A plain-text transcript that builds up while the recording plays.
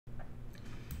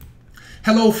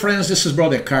Hello friends, this is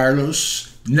Brother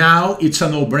Carlos. Now it's a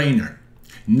no-brainer.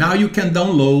 Now you can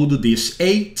download this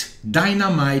 8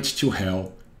 Dynamite to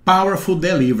Hell Powerful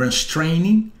Deliverance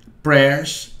Training,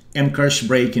 Prayers, and Curse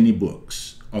Breaking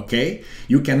ebooks. Okay?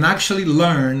 You can actually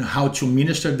learn how to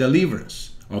minister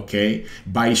deliverance, okay,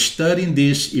 by studying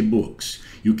these ebooks.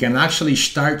 You can actually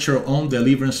start your own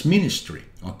deliverance ministry,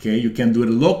 okay? You can do it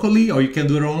locally or you can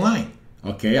do it online,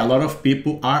 okay? A lot of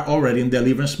people are already in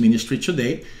deliverance ministry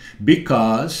today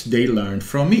because they learned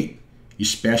from me,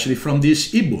 especially from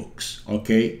these ebooks,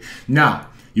 okay? Now,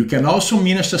 you can also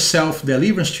minister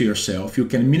self-deliverance to yourself. You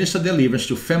can minister deliverance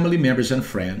to family members and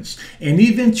friends, and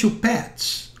even to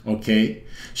pets, okay?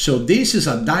 So this is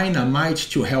a Dynamite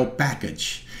to Hell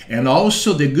package. And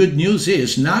also the good news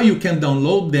is now you can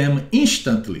download them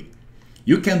instantly.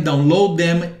 You can download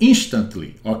them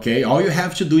instantly, okay? All you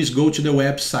have to do is go to the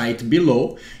website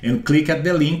below and click at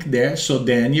the link there, so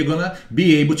then you're gonna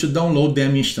be able to download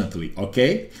them instantly,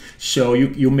 okay? So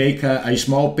you make a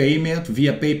small payment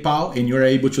via PayPal and you're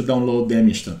able to download them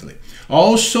instantly.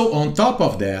 Also, on top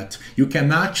of that, you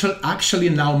can actually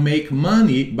now make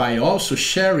money by also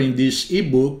sharing these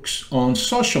ebooks on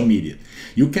social media.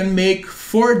 You can make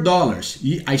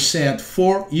 $4, I said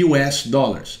 $4 US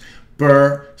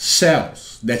per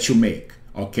sales that you make,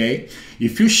 okay?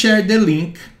 If you share the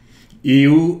link,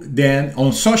 you then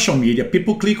on social media,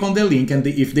 people click on the link, and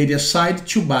if they decide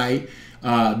to buy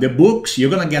the books, you're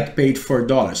gonna get paid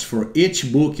 $4 for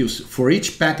each book, for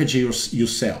each package you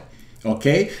sell,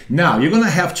 okay? Now, you're gonna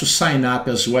have to sign up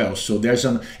as well. So there's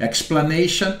an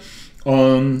explanation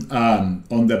on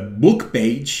the book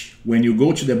page. When you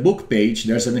go to the book page,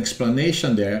 there's an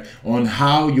explanation there on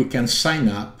how you can sign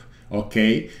up,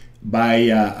 okay, by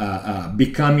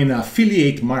becoming an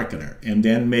affiliate marketer and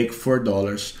then make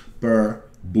 $4 per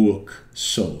book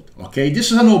sold, okay?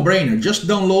 This is a no-brainer. Just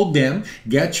download them,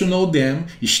 get to know them,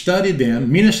 study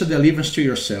them, minister deliverance to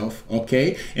yourself,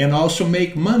 okay? And also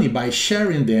make money by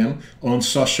sharing them on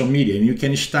social media, and you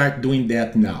can start doing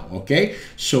that now, okay?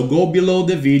 So go below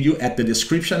the video at the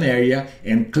description area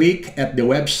and click at the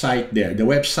website there. The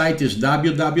website is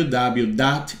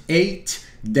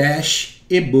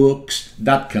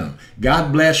www.8-ebooks.com.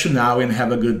 God bless you now and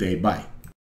have a good day. Bye.